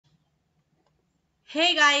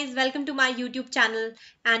Hey guys, welcome to my YouTube channel,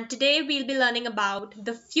 and today we'll be learning about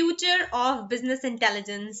the future of business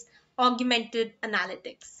intelligence, augmented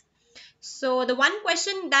analytics. So the one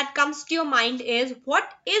question that comes to your mind is, what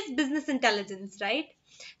is business intelligence, right?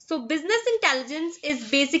 So business intelligence is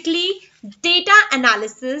basically data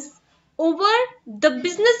analysis over the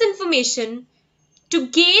business information to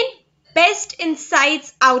gain best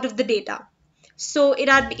insights out of the data. So it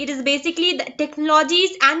is basically the technologies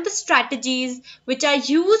and the strategies which are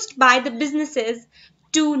used by the businesses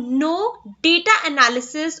to know data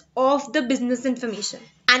analysis of the business information.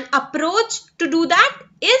 An approach to do that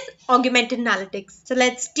is augmented analytics. So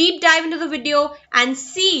let's deep dive into the video and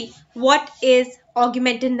see what is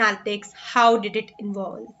augmented analytics, how did it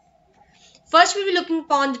evolve. First, we'll be looking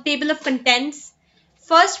upon the table of contents.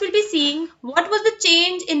 First, we'll be seeing what was the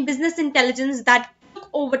change in business intelligence that took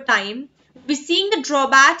over time. We'll be seeing the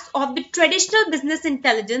drawbacks of the traditional business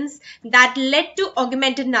intelligence that led to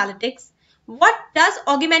augmented analytics. What does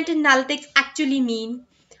augmented analytics actually mean?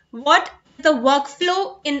 What is the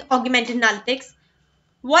workflow in augmented analytics?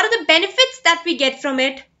 What are the benefits that we get from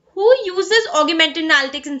it? Who uses augmented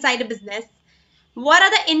analytics inside a business? What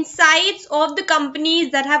are the insights of the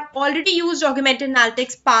companies that have already used augmented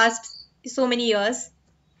analytics past so many years?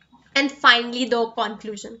 And finally, the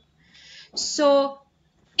conclusion. So,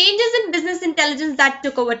 changes in business intelligence that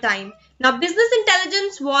took over time. Now, business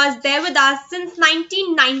intelligence was there with us since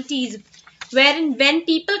 1990s, wherein when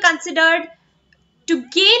people considered to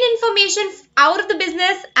gain information out of the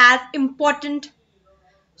business as important.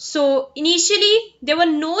 So initially, there were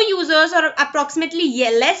no users or approximately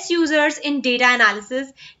less users in data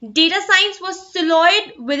analysis. Data science was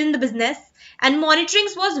siloed within the business and monitoring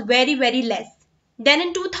was very less. Then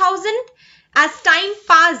in 2000, as time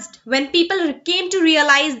passed, when people came to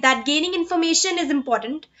realize that gaining information is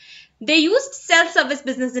important, they used self-service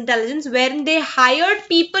business intelligence wherein they hired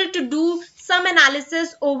people to do some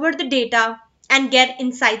analysis over the data and get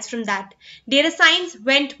insights from that. Data science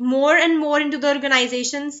went more and more into the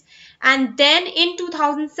organizations, and then in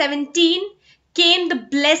 2017 came the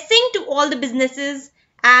blessing to all the businesses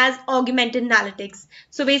as augmented analytics.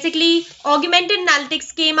 So basically, augmented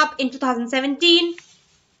analytics came up in 2017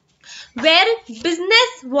 where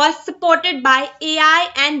business was supported by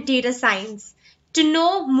AI and data science to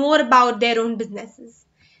know more about their own businesses.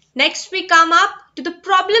 Next, we come up to the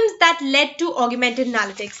problems that led to augmented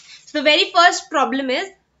analytics. So the very first problem is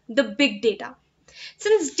the big data.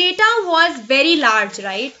 Since data was very large,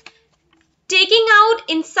 right? Taking out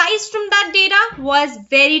insights from that data was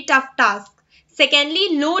very tough task.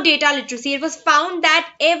 Secondly, low data literacy. It was found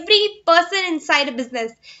that every person inside a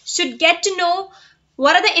business should get to know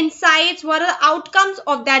what are the insights, what are the outcomes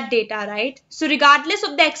of that data, right? So regardless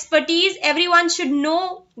of the expertise, everyone should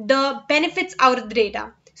know the benefits out of the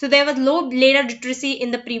data. So there was low data literacy in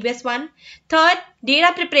the previous one. Third,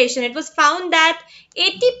 data preparation. It was found that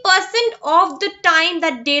 80% of the time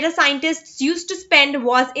that data scientists used to spend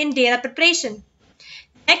was in data preparation.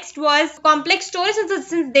 Next was complex storage.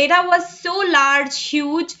 Since data was so large,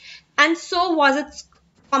 huge, and so was its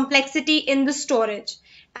complexity in the storage.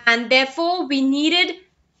 And therefore, we needed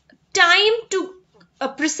time to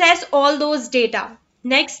process all those data.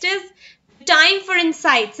 Next is time for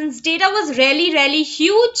insight. Since data was really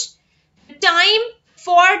huge, the time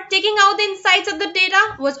for taking out the insights of the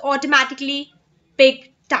data was automatically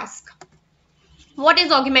big task. What is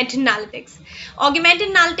augmented analytics?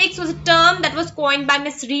 Augmented analytics was a term that was coined by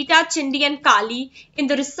Ms. Rita Chindi and Kali in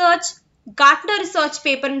the Gartner research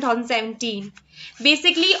paper in 2017.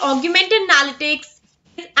 Basically, augmented analytics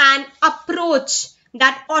is an approach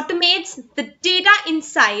that automates the data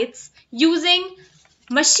insights using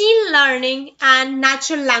machine learning and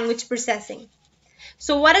natural language processing.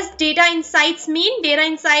 So what does data insights mean? Data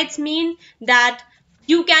insights mean that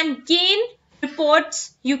you can gain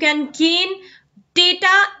reports, you can gain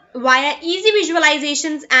data via easy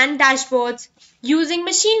visualizations and dashboards using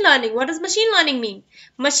machine learning. What does machine learning mean?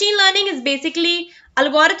 Machine learning is basically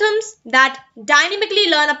algorithms that dynamically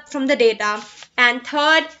learn up from the data. And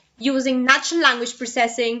third, using natural language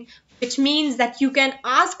processing, which means that you can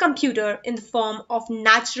ask computer in the form of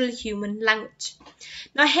natural human language.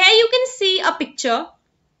 Now here you can see a picture,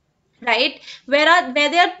 right, where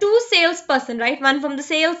there are two salesperson, right, one from the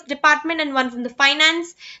sales department and one from the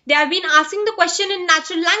finance. They have been asking the question in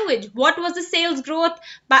natural language, what was the sales growth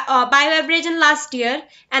by average in last year,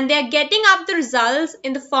 and they are getting up the results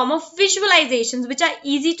in the form of visualizations which are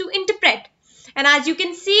easy to interpret. And as you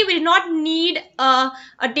can see, we do not need a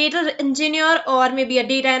data engineer or maybe a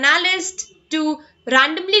data analyst to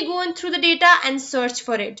randomly go in through the data and search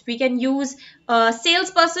for it. We can use a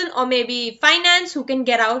salesperson or maybe finance who can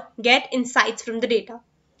get insights from the data.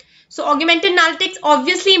 So augmented analytics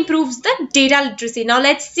obviously improves the data literacy. Now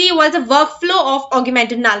let's see what's the workflow of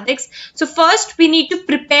augmented analytics. So first we need to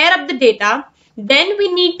prepare up the data. Then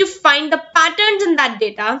we need to find the patterns in that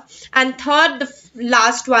data. And third, the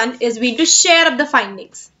last one is we need to share up the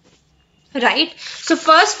findings. Right. So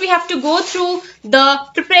first we have to go through the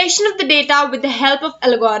preparation of the data with the help of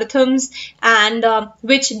algorithms and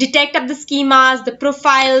which detect up the schemas, the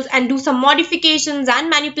profiles, and do some modifications and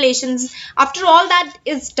manipulations. After all that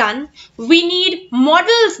is done, we need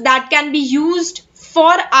models that can be used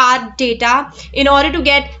for our data in order to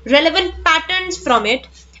get relevant patterns from it.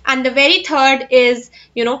 And the very third is,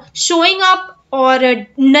 showing up or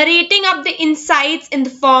narrating up the insights in the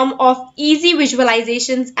form of easy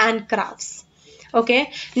visualizations and graphs.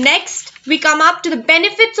 Okay, next we come up to the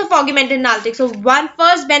benefits of augmented analytics. So one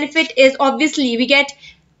first benefit is obviously we get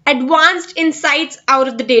advanced insights out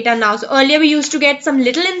of the data now. So earlier we used to get some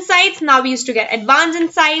little insights, now we used to get advanced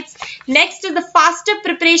insights. Next is the faster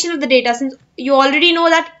preparation of the data, since you already know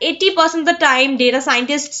that 80% of the time data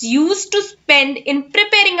scientists used to spend in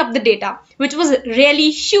preparing up the data, which was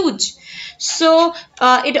really huge. So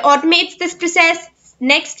it automates this process.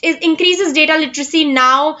 Next is increases data literacy.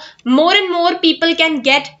 Now more and more people can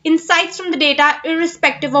get insights from the data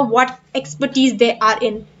irrespective of what expertise they are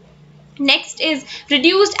in. Next is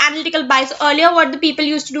reduced analytical bias. Earlier what the people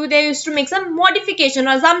used to do, they used to make some modification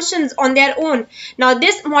or assumptions on their own. Now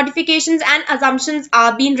this modifications and assumptions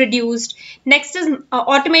are being reduced. Next is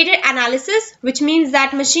automated analysis, which means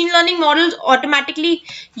that machine learning models automatically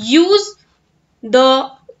use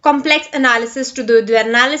the complex analysis to do the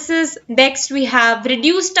analysis. Next we have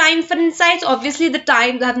reduced time for insights. Obviously the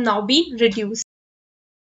times have now been reduced.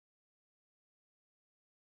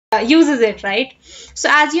 Uses it, right? So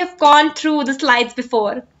as you have gone through the slides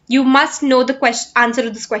before, you must know the answer to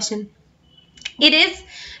this question. It is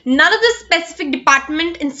none of the specific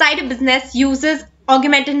department inside a business uses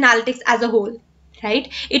augmented analytics as a whole,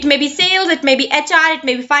 right? It may be sales, it may be HR, it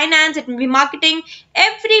may be finance, it may be marketing.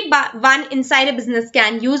 Everyone inside a business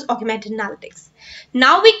can use augmented analytics.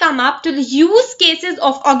 Now we come up to the use cases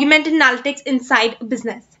of augmented analytics inside a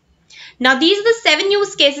business. Now these are the 7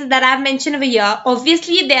 use cases that I have mentioned over here.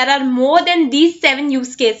 Obviously there are more than these 7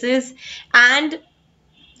 use cases, and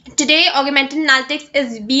today augmented analytics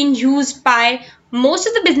is being used by most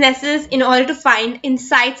of the businesses in order to find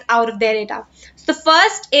insights out of their data. So the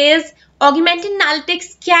first is augmented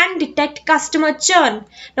analytics can detect customer churn.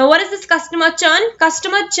 Now what is this customer churn?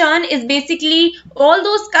 Customer churn is basically all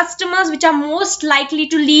those customers which are most likely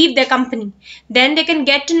to leave their company. Then they can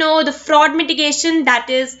get to know the fraud mitigation,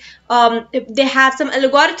 that is they have some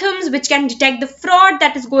algorithms which can detect the fraud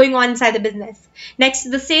that is going on inside the business. Next,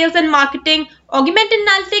 the sales and marketing. Augmented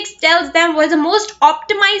analytics tells them what is the most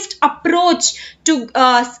optimized approach to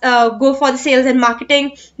go for the sales and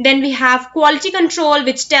marketing. Then we have quality control,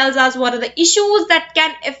 which tells us what are the issues that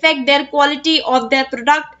can affect their quality of their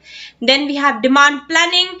product. Then we have demand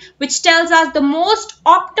planning, which tells us the most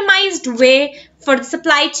optimized way for the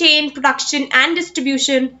supply chain, production and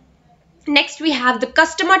distribution. Next we have the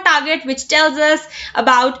customer target, which tells us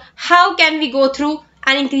about how can we go through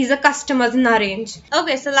and increase the customers in our range.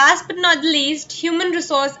 Okay, so last but not the least, human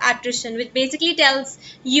resource attrition, which basically tells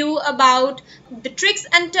you about the tricks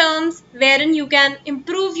and terms wherein you can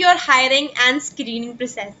improve your hiring and screening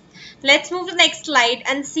process. Let's move to the next slide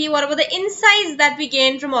and see what about the insights that we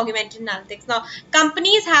gain from augmented analytics. Now,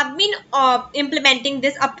 companies have been implementing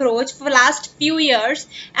this approach for the last few years,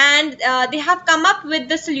 and they have come up with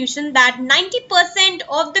the solution that 90%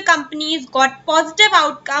 of the companies got positive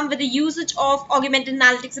outcome with the usage of augmented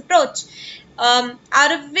analytics approach,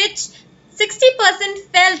 out of which 60%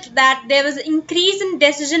 felt that there was an increase in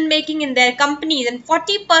decision making in their companies, and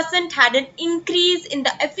 40% had an increase in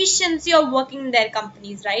the efficiency of working in their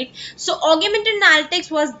companies, right? So augmented analytics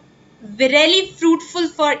was really fruitful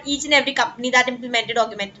for each and every company that implemented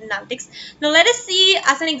augmented analytics. Now let us see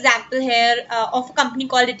as an example here of a company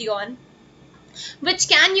called Etion, which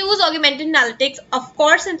can use augmented analytics, of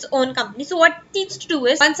course, in its own company. So what it needs to do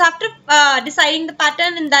is, once after deciding the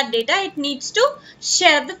pattern in that data, it needs to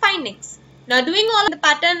share the findings. Now doing all of the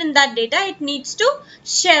pattern in that data, it needs to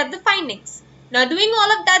share the findings. Now doing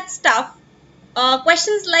all of that stuff,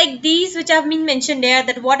 questions like these which have been mentioned here,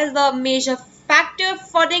 that what is the major factor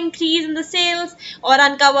for the increase in the sales, or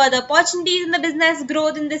uncover the opportunities in the business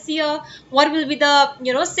growth in this year, what will be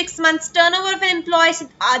the 6 months turnover of an employee. So,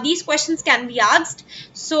 these questions can be asked.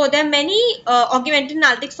 So there are many augmented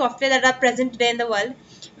analytics software that are present today in the world.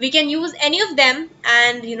 We can use any of them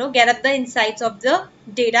and get at the insights of the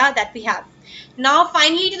data that we have. Now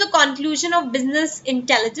finally, to the conclusion of business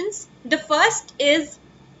intelligence, the first is,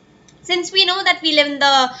 since we know that we live in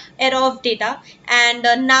the era of data, and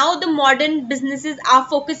now the modern businesses are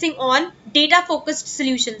focusing on data focused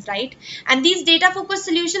solutions, right? And these data focused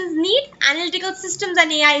solutions need analytical systems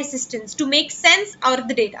and AI assistance to make sense out of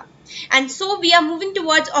the data. And so we are moving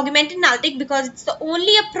towards augmented analytics because it's the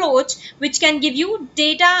only approach which can give you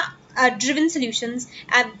data driven solutions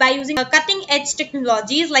by using cutting edge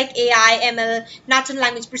technologies like AI, ML, natural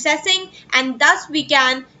language processing, and thus we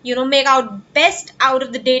can make out best out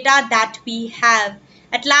of the data that we have.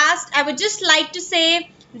 At last, I would just like to say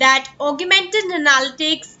that augmented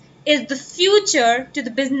analytics is the future to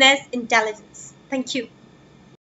the business intelligence. Thank you.